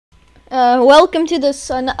Welcome to the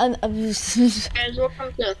sun. Guys,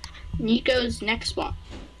 welcome to Nico's Nextbots.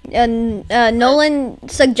 Nolan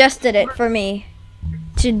suggested it for me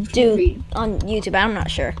to do on YouTube. I'm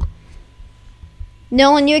not sure.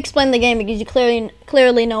 Nolan, you explain the game because you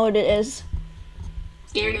clearly know what it is.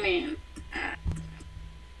 Scary man.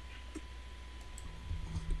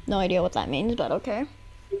 No idea what that means, but okay.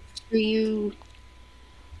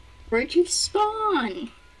 Where'd you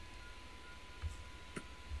spawn?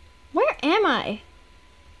 Where am I?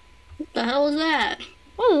 What the hell is that?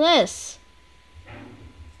 What is this?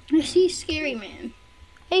 I see Scary Man.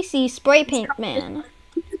 I see Spray Paint Man.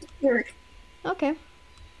 Okay.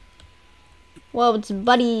 Well, it's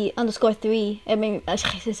Buddy_3. I mean, I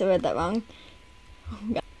read that wrong.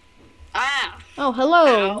 Ah! Oh,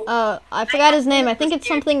 hello. Ow. I forgot his name. I think it's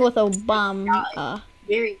something with a bomb.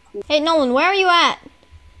 Very cool. Hey, Nolan, where are you at?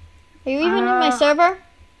 Are you even in my server?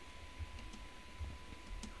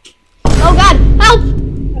 Oh God, help!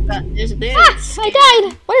 Is this? Ah, I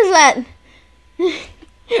died. What is that?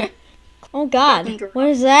 Oh God, what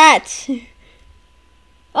is that?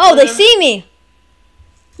 Oh, they see me.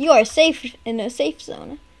 You are safe in a safe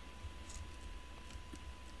zone.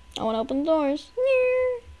 I want to open the doors.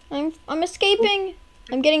 I'm escaping.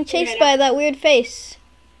 I'm getting chased by that weird face.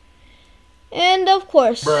 And of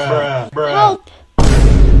course, help!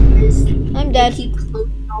 I'm dead. Keep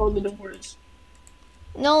closing all the doors.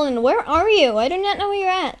 Nolan, where are you? I do not know where you're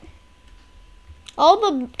at. All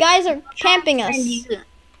the guys are camping us.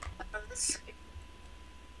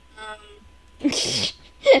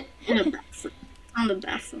 On the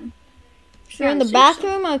bathroom. You're in the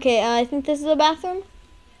bathroom? Okay, I think this is the bathroom.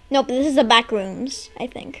 Nope, this is the back rooms, I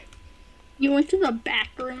think. You went to the back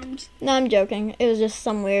rooms? No, I'm joking. It was just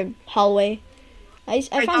some weird hallway. I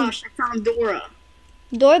found Dora.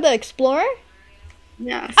 Dora the Explorer?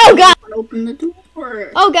 Yeah. Oh God! Open the door.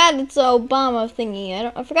 Oh God, it's an Obama thingy.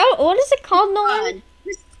 I forgot. What is it called, Nolan?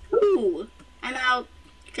 Ooh, I'm out.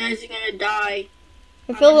 You guys are gonna die.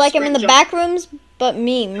 I feel like I'm in the back rooms, but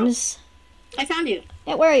memes. I found you.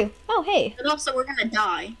 Yeah, where are you? Oh, hey. But also, we're gonna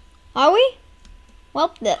die. Are we?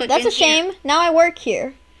 Well, that's a shame. Now I work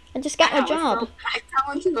here. I just got my job. I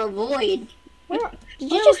fell into the void. Where?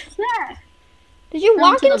 Did you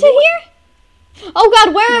walk into here? Oh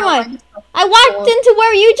God, where am I? I walked into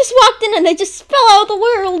where you just walked in and I just fell out of the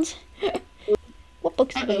world. What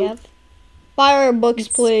books do we have? Buy our books,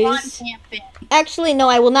 please. Actually, no,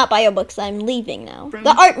 I will not buy your books. I'm leaving now.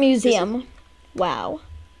 The art museum. Wow.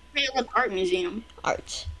 Hey, look, art museum.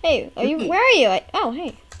 Art. Hey, are you? Where are you? Oh,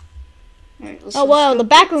 hey. Right, oh wow, the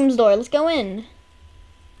back room's door. Let's go in.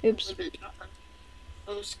 Oops.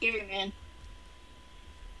 Oh, Scary Man.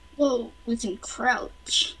 Whoa, listen,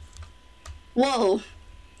 crouch. Whoa.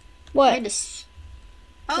 What?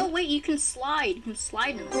 Oh wait, you can slide. You can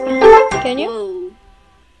slide in this game. Can you? Whoa.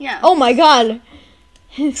 Yeah. Oh my God.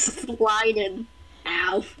 Sliding.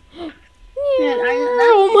 Ow.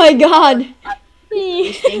 Oh my God.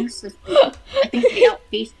 These things, I think they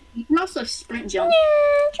outpace. You can also sprint jump.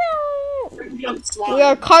 We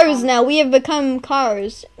are cars now. We have become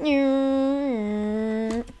cars.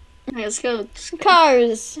 Let's go.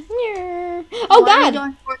 Cars. Oh God.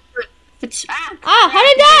 How did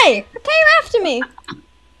I die? I thought you were after me.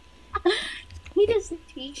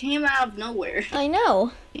 He came out of nowhere. I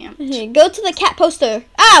know. Damn. Okay, go to the cat poster.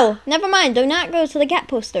 Ow! Never mind. Do not go to the cat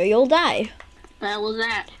poster. You'll die. That was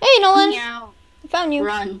that. Hey, Nolan. Meow. I found you.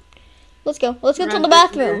 Run. Let's go. Let's go to the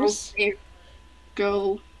bathrooms.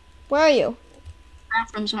 Go. Where are you?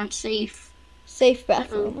 Bathrooms aren't safe. Safe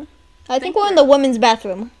bathroom. I think we're in the women's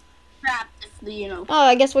bathroom. Oh,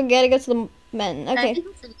 I guess we gotta go to the men. Okay.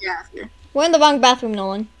 We're in the wrong bathroom,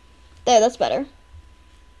 Nolan. There, that's better.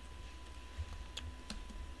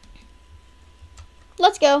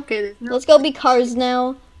 Let's go. Okay, Let's go be cars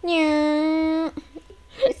now. Yeah.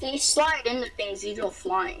 If you slide into things, you go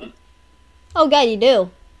flying. Oh God, you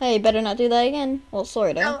do. Hey, you better not do that again. Well,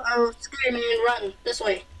 sort of. Oh, Scary Man, run this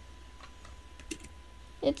way.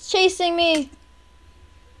 It's chasing me.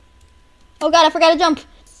 Oh God, I forgot to jump.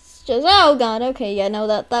 Oh God. Okay, yeah, no,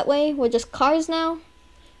 that way. We're just cars now.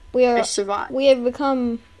 We have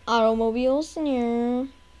become automobiles. Yeah.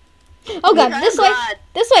 Oh God, this way.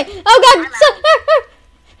 This way. Oh God.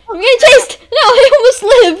 I'm getting chased. No, I almost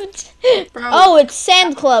lived. Bro. Oh, it's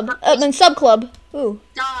Sand Club. Then Sub Club. Ooh.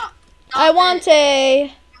 Stop I want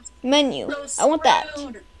a menu. I want that.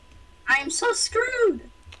 I am so screwed.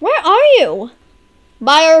 Where are you?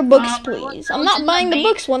 Buy our books, please. I'm not buying the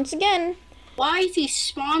books once again. Why is he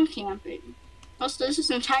spawn camping? Also, this is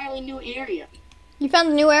an entirely new area. You found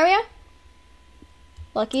a new area?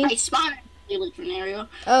 Lucky. I spawned village scenario.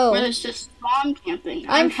 Oh. Where there's just spawn camping.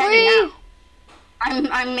 I'm heading free.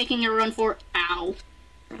 out. I'm making a run for ow.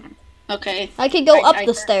 Okay. I could go up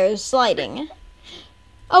the stairs, sliding.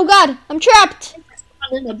 Oh god, I'm trapped.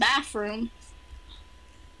 I'm in the bathroom.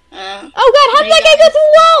 Oh god, how did that guy go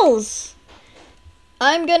through walls?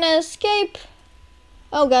 I'm gonna escape.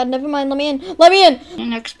 Oh god, never mind, let me in. Let me in!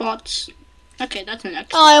 Nextbots. Okay, that's an Xbox.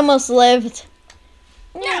 Oh, I almost lived.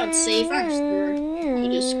 Yeah, it's safe, I'm sure.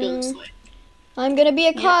 You just go this way. I'm gonna be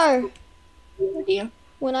a car. Yeah.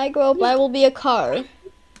 When I grow up, I will be a car.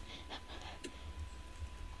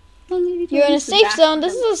 You're in a safe zone.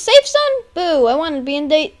 This is a safe zone? Boo, I want to be in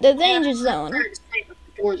the danger zone. The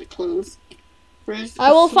doors are closed.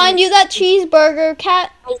 I will find you that cheeseburger,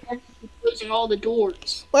 cat. Closing all the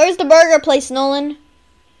doors. Where's the burger place, Nolan?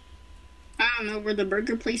 I don't know where the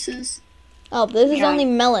burger place is. Oh, this is only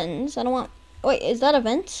melons. I don't want... Wait, is that a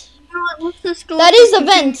vent? Let's just go. That is a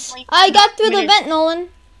vent. I got through the vent, Nolan.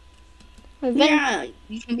 Yeah,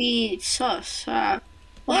 you can be sus.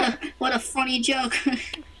 What a funny joke.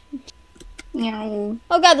 Oh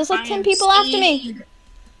god, there's like 10 people after me.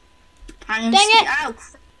 Dang it! Ow.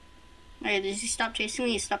 Alright, did you stop chasing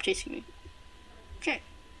me? Stop chasing me. Okay.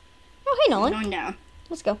 Oh, hey, Nolan. I'm going down.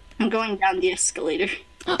 Let's go. I'm going down the escalator.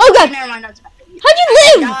 Oh god! Never mind, that's bad. How'd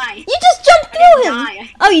you live? You just jumped through him.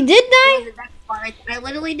 Die. Oh, you did die? I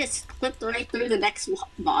literally just clipped right through the next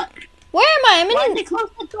bot. Where am I? Why did they close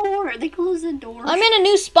the door? They closed the door. I'm in a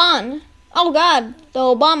new spawn. Oh god, the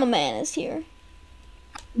Obama man is here.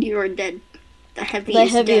 You are dead. The heavy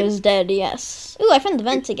is dead, yes. Ooh, I found the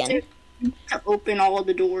vent again. To open all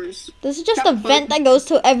the doors. This is just a vent that goes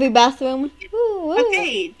to every bathroom. Ooh, ooh.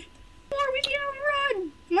 Okay. We can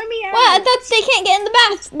run. Let me out. What? I thought they can't get in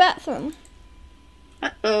the bathroom.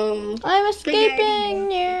 Uh-oh. I'm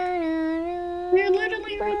escaping. You're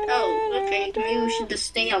literally right. Oh, okay. Maybe we should just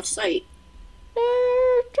stay out of sight.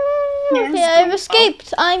 Okay, I've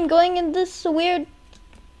escaped. I'm going in this weird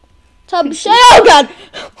tub. Oh god!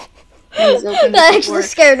 That actually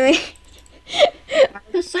scared me.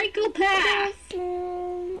 The psychopath.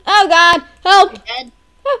 Oh god! Help! Dead?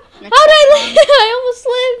 How did I live? I almost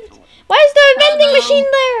lived. Why is there a vending machine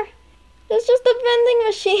there? There's just a vending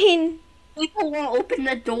machine. People won't open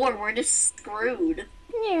the door. We're just screwed.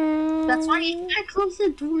 That's why you gotta close the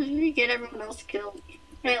doors and you get everyone else killed.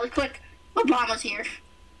 Hey, look quick. Obama's here.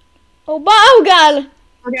 Oh god!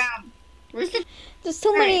 We're down. Where's the... There's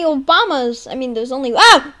so many Obamas. I mean, there's only...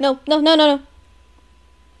 Ah! No.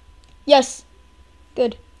 Yes.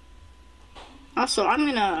 Good. Also, I'm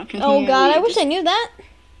gonna continue. Oh god, I wish I knew that.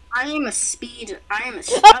 I am a...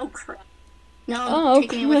 Oh crap. No,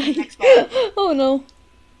 take me away from the next one. Oh no.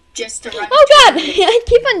 Just to run. Oh god! I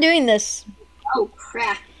keep on doing this. Oh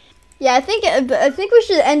crap. Yeah, I think we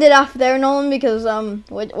should end it off there, Nolan, because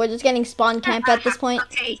we're just getting spawn camp at this point.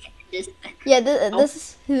 Okay. Yeah,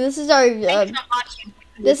 this is our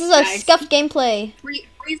this is our scuffed gameplay.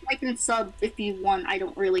 Please like and sub if you want. I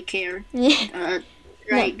don't really care. Yeah.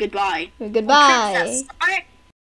 Right. Goodbye. Goodbye. Alright.